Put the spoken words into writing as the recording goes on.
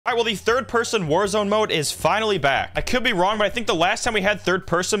All right, well, the third-person Warzone mode is finally back. I could be wrong, but I think the last time we had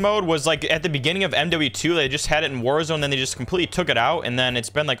third-person mode was like at the beginning of MW2. They just had it in Warzone, then they just completely took it out, and then it's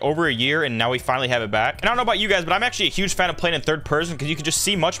been like over a year, and now we finally have it back. And I don't know about you guys, but I'm actually a huge fan of playing in third person because you can just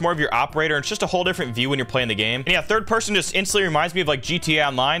see much more of your operator, and it's just a whole different view when you're playing the game. And yeah, third person just instantly reminds me of like GTA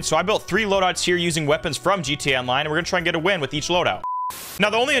Online, so I built 3 loadouts here using weapons from GTA Online, and we're gonna try and get a win with each loadout. Now,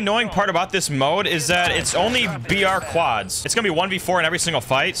 the only annoying part about this mode is that it's only BR quads. It's going to be 1v4 in every single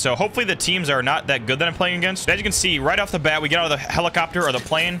fight, so hopefully the teams are not that good that I'm playing against. As you can see, right off the bat, we get out of the helicopter or the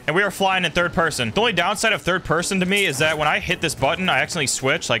plane, and we are flying in third person. The only downside of third person to me is that when I hit this button, I accidentally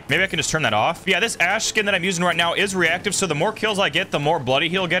switch. Like, maybe I can just turn that off. But yeah, this Ash skin that I'm using right now is reactive, so the more kills I get, the more bloody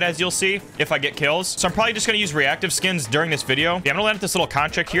he'll get, as you'll see, if I get kills. So I'm probably just going to use reactive skins during this video. Yeah, I'm going to land at this little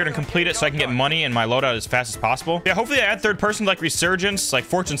contract here and complete it so I can get money and my loadout as fast as possible. Yeah, hopefully I add third person like Resurgence, like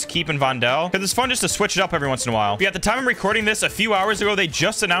Fortune's Keep and Vondel, because it's fun just to switch it up every once in a while. But yeah, at the time I'm recording this, a few hours ago, they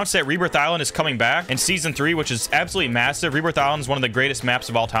just announced that Rebirth Island is coming back in Season 3, which is absolutely massive. Rebirth Island is one of the greatest maps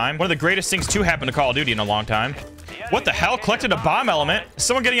of all time. One of the greatest things to happen to Call of Duty in a long time. What the hell? Collected a bomb element? Is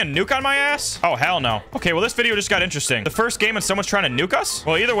someone getting a nuke on my ass? Oh, hell no. Okay, well, this video just got interesting. The first game and someone's trying to nuke us?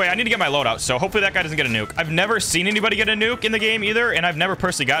 Well, either way, I need to get my loadout, so hopefully that guy doesn't get a nuke. I've never seen anybody get a nuke in the game either, and I've never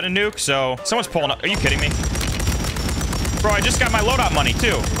personally gotten a nuke, so someone's pulling up. Are you kidding me? Bro, I just got my loadout money,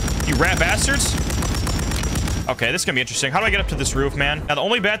 too. You rat bastards. Okay, this is gonna be interesting. How do I get up to this roof, man? Now, the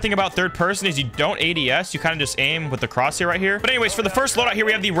only bad thing about third person is you don't ADS. You kind of just aim with the crosshair right here. But anyways, for the first loadout here,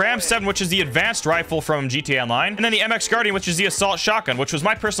 we have the Ram 7, which is the advanced rifle from GTA Online. And then the MX Guardian, which is the assault shotgun, which was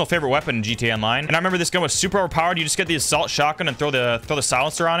my personal favorite weapon in GTA Online. And I remember this gun was super overpowered. You just get the assault shotgun and throw the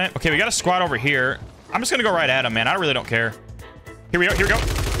silencer on it. Okay, we got a squad over here. I'm just gonna go right at him, man. I really don't care. Here we go. Here we go.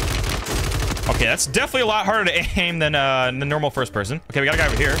 Okay, that's definitely a lot harder to aim than the normal first person. Okay, we got a guy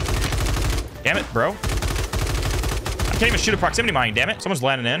over here. Damn it, bro. I can't even shoot a proximity mine, damn it. Someone's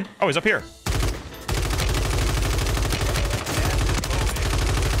landing in. Oh, he's up here.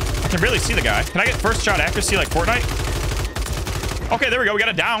 I can barely see the guy. Can I get first shot accuracy like Fortnite? Okay, there we go. We got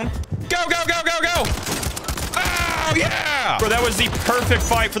it down. Go, go, go, go, go. Oh, yeah. Bro, that was the perfect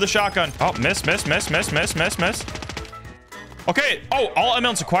fight for the shotgun. Oh, miss, miss, miss, miss, miss, miss, miss. Okay. Oh, all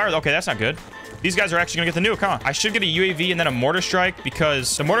amounts acquired. Okay, that's not good. These guys are actually gonna get the nuke, huh? I should get a UAV and then a mortar strike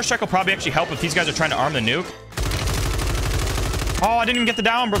because the mortar strike will probably actually help if these guys are trying to arm the nuke. Oh, I didn't even get the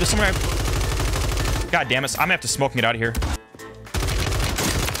down, bro. There's someone. God damn it. I'm gonna have to smoke and get out of here.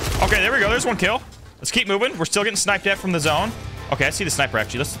 Okay, there we go. There's one kill. Let's keep moving. We're still getting sniped at from the zone. Okay, I see the sniper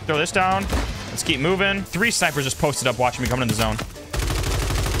actually. Let's throw this down. Let's keep moving. 3 snipers just posted up watching me coming in the zone.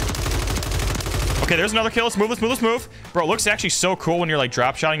 Okay, there's another kill. Let's move, let's move, let's move. Bro, it looks actually so cool when you're like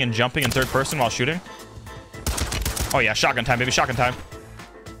drop shotting and jumping in third person while shooting. Oh yeah, shotgun time, baby, shotgun time.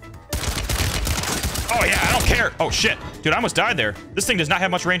 Oh yeah, I don't care. Oh shit. Dude, I almost died there. This thing does not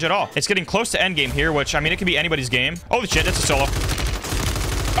have much range at all. It's getting close to end game here, which, I mean, it could be anybody's game. Holy shit, it's a solo.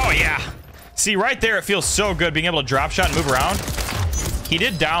 Oh yeah. See, right there, it feels so good being able to drop shot and move around. He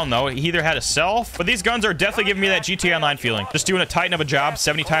did down, though. He either had a self, but these guns are definitely giving me that GTA Online feeling. Just doing a titan of a job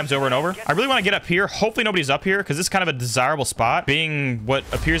 70 times over and over. I really want to get up here. Hopefully nobody's up here, because this is kind of a desirable spot, being what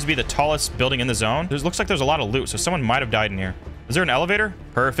appears to be the tallest building in the zone. Looks like there's a lot of loot, so someone might have died in here. Is there an elevator?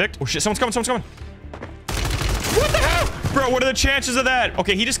 Perfect. Oh, shit. Someone's coming. Someone's coming. What the hell? Bro, what are the chances of that?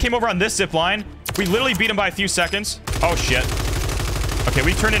 Okay, he just came over on this zip line. We literally beat him by a few seconds. Oh, shit. Okay,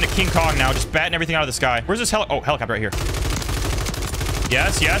 we turned into King Kong now, just batting everything out of the sky. Where's this helicopter right here?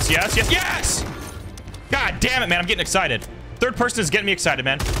 Yes, yes, yes, yes, yes! God damn it, man. I'm getting excited. Third person is getting me excited,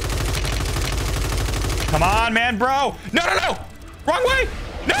 man. Come on, man, bro. No, no, no. Wrong way.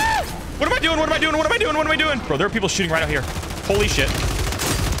 No! What am I doing? What am I doing? What am I doing? What am I doing? Bro, there are people shooting right out here. Holy shit.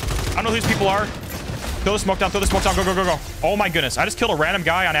 I don't know who these people are. Throw the smoke down. Throw the smoke down. Go, go, go, go. Oh, my goodness. I just killed a random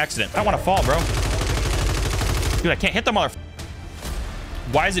guy on accident. I don't want to fall, bro. Dude, I can't hit the mother...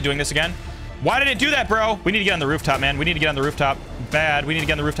 Why is it doing this again? Why did it do that, bro? We need to get on the rooftop, man. We need to get on the rooftop. Bad. We need to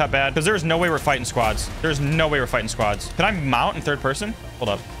get on the rooftop bad. Because there's no way we're fighting squads. There's no way we're fighting squads. Can I mount in third person? Hold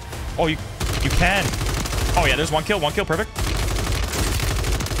up. Oh, you can. Oh, yeah. There's one kill. One kill. Perfect.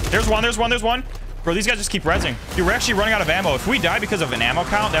 There's one. There's one. There's one. Bro, these guys just keep rezzing. Dude, we're actually running out of ammo. If we die because of an ammo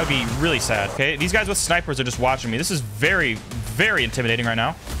count, that would be really sad. Okay, these guys with snipers are just watching me. This is very, very intimidating right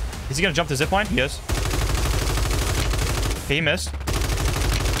now. Is he going to jump the zip line? He is. Okay, he missed.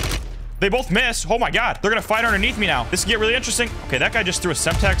 They both miss. Oh my god. They're gonna fight underneath me now. This will get really interesting. Okay, that guy just threw a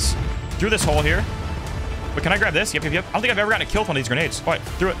Semtex through this hole here. But can I grab this? Yep, yep, yep. I don't think I've ever gotten a kill with one of these grenades. Oh, wait,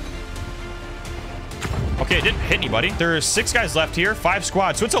 threw it. Okay, it didn't hit anybody. There's 6 guys left here, 5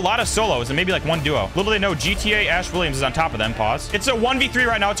 squads. So it's a lot of solos and maybe like 1 duo. Little they know, GTA Ash Williams is on top of them. Pause. It's a 1v3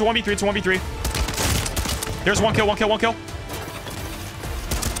 right now. It's a 1v3. It's a 1v3. There's 1 kill, 1 kill, 1 kill.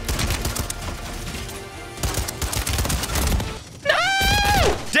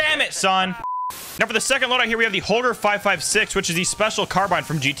 son. Now for the second loadout here, we have the Holger 556, which is the special carbine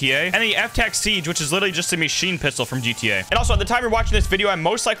from GTA, and the F-Tac Siege, which is literally just a machine pistol from GTA. And also, at the time you're watching this video, I'm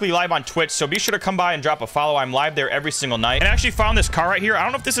most likely live on Twitch, so be sure to come by and drop a follow. I'm live there every single night. And I actually found this car right here. I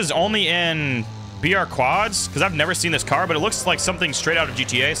don't know if this is only in BR quads, because I've never seen this car, but it looks like something straight out of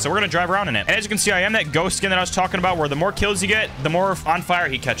GTA, so we're gonna drive around in it. And as you can see, I am that ghost skin that I was talking about, where the more kills you get, the more on fire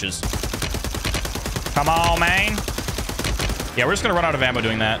he catches. Come on, man. Yeah, we're just gonna run out of ammo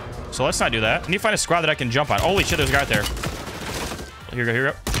doing that. So let's not do that. I need to find a squad that I can jump on. Holy shit, there's a guy out there. Here we go, here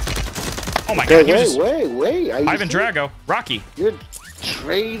we go. Oh my god. Wait. Ivan Drago. Rocky. You're a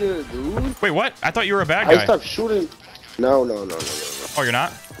traitor, dude. Wait, what? I thought you were a bad guy. I stopped shooting. No. Oh, you're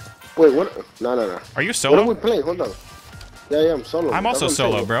not? Wait, what? No. Are you solo? What are we playing? Hold on. Yeah, I'm solo. I'm also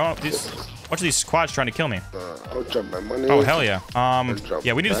solo, bro. Bunch of these squads trying to kill me. I'll drop my money. Oh, hell yeah.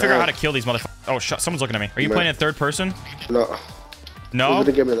 Yeah, we need to figure out how to kill these motherfuckers. Oh, someone's looking at me. Are you playing in third person? No. No? You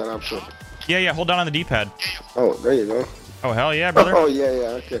didn't give me that option. Yeah, hold down on the D-pad. Oh, there you go. Oh, hell yeah, brother. Oh,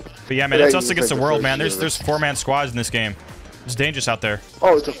 yeah, okay. But yeah, man, it's us against the world, man. There's 4-man squads in this game. It's dangerous out there.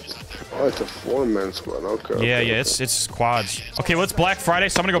 Oh, it's a 4-man squad. Okay. Yeah, it's squads. Okay, well, it's Black Friday,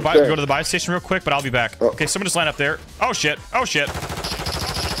 so I'm gonna go to the buy station real quick, but I'll be back. Oh. Okay, someone just line up there. Oh shit.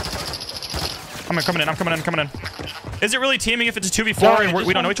 I'm coming in. Is it really teaming if it's a 2v4 and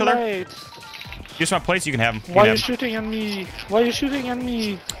we don't know each other? You just want plates, you can have them. Why are you shooting at me?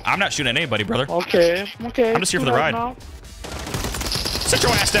 I'm not shooting at anybody, brother. Okay. I'm just here for the ride. Now. Sit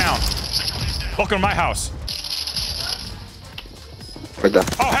your ass down. Welcome to my house. Right there.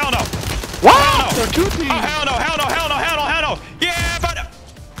 Oh, hell no. Wow! Oh, hell no. Yeah, but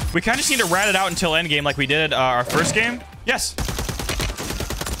we kind of just need to rat it out until endgame like we did our first game. Yes.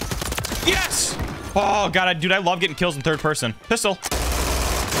 Oh, God, dude, I love getting kills in third person. Pistol.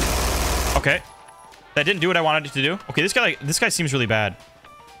 Okay. That didn't do what I wanted it to do. Okay, this guy seems really bad.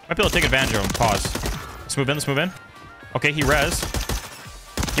 Might be able to take advantage of him. Pause. Let's move in. Okay, he res.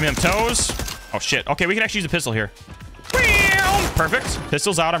 Give me them toes. Oh, shit. Okay, we can actually use a pistol here. Perfect.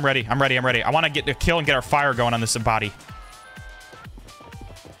 Pistol's out. I'm ready. I want to get the kill and get our fire going on this body.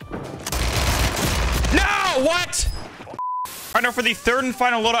 No! What? All right, now for the third and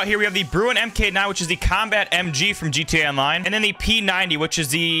final loadout here, we have the Bruin MK9, which is the Combat MG from GTA Online, and then the P90, which is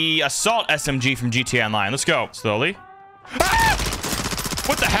the Assault SMG from GTA Online. Let's go. Slowly. Ah!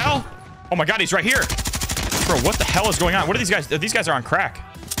 What the hell? Oh my god, he's right here. Bro, what the hell is going on? What are these guys? These guys are on crack.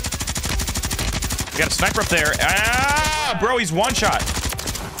 We got a sniper up there. Ah, bro, he's one shot.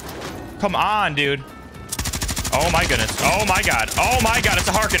 Come on, dude. Oh my goodness. Oh my god, it's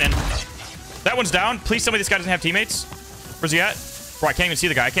a Harkonnen. That one's down. Please tell me this guy doesn't have teammates. Where's he at? Bro, I can't even see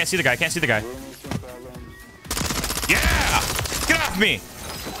the guy. I can't see the guy. Yeah! Get off me!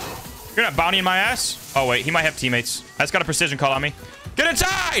 You're not bounty in my ass? Oh, wait. He might have teammates. I just got a precision call on me. Get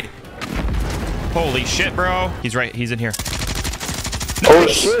inside! Holy shit, bro. He's right. He's in here. Nice. Oh,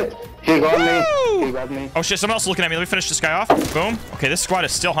 shit. He got me. Oh, shit. Someone else is looking at me. Let me finish this guy off. Boom. Okay, this squad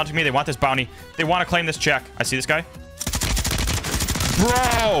is still hunting me. They want this bounty. They want to claim this check. I see this guy.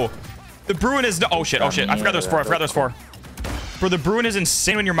 Bro! The Bruin is... Oh, shit. I forgot there's four. Bro, the Bruin is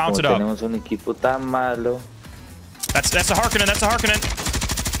insane when you're mounted up. That's a Harkonnen.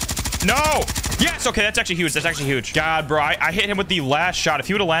 No! Yes! Okay, that's actually huge. God, bro, I hit him with the last shot. If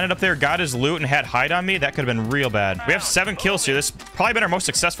he would have landed up there, got his loot, and had hide on me, that could have been real bad. We have 7 kills here. This has probably been our most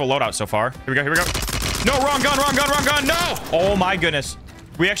successful loadout so far. Here we go. No, wrong gun. No! Oh, my goodness.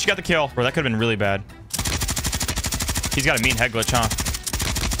 We actually got the kill. Bro, that could have been really bad. He's got a mean head glitch, huh?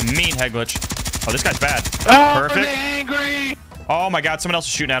 Oh, this guy's bad. Perfect. Angry. Oh my god, someone else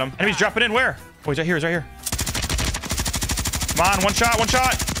is shooting at him. Enemy's dropping in. Where? Oh, he's right here. Come on, one shot.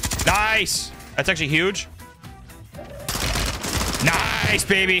 Nice. That's actually huge. Nice,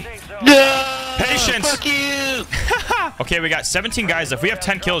 baby. No! Patience. Fuck you. Okay, we got 17 guys left. We have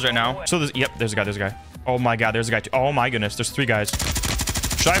 10 kills right now. So there's a guy. Oh my god, there's a guy too. Oh my goodness, there's 3 guys.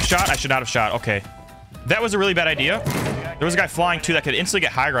 Should I have shot? I should not have shot. Okay. That was a really bad idea. There was a guy flying too that could instantly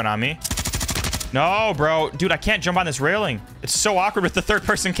get high ground on me. No, bro. Dude, I can't jump on this railing. It's so awkward with the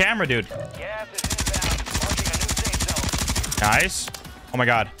third-person camera, dude. Nice. Oh, my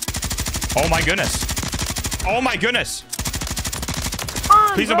God. Oh, my goodness.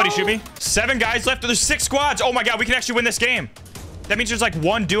 Please, nobody shoot me. 7 guys left. There's 6 squads. Oh, my God. We can actually win this game. That means there's like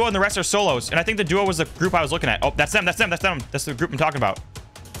 1 duo and the rest are solos. And I think the duo was the group I was looking at. Oh, that's them. That's the group I'm talking about.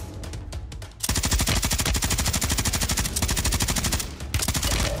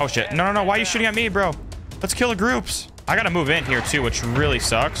 Oh, shit. No. Why are you shooting at me, bro? Let's kill the groups. I gotta move in here, too, which really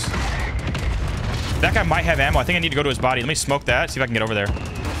sucks. That guy might have ammo. I think I need to go to his body. Let me smoke that. See if I can get over there.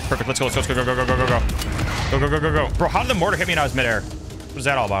 Perfect. Let's go. Go. Bro, how did the mortar hit me when I was midair? What is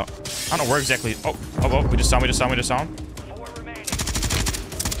that all about? I don't know where exactly. Oh, we just saw him.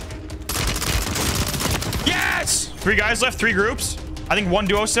 Yes! 3 guys left, 3 groups. I think 1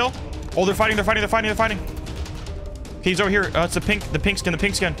 duo still. Oh, they're fighting. Okay, he's over here. It's the pink skin.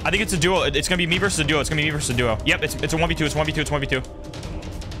 I think it's a duo. It's gonna be me versus a duo. Yep, it's a 1v2.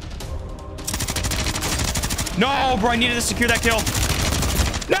 No, bro, I needed to secure that kill.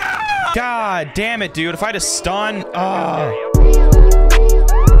 No! God damn it, dude. If I had a stun.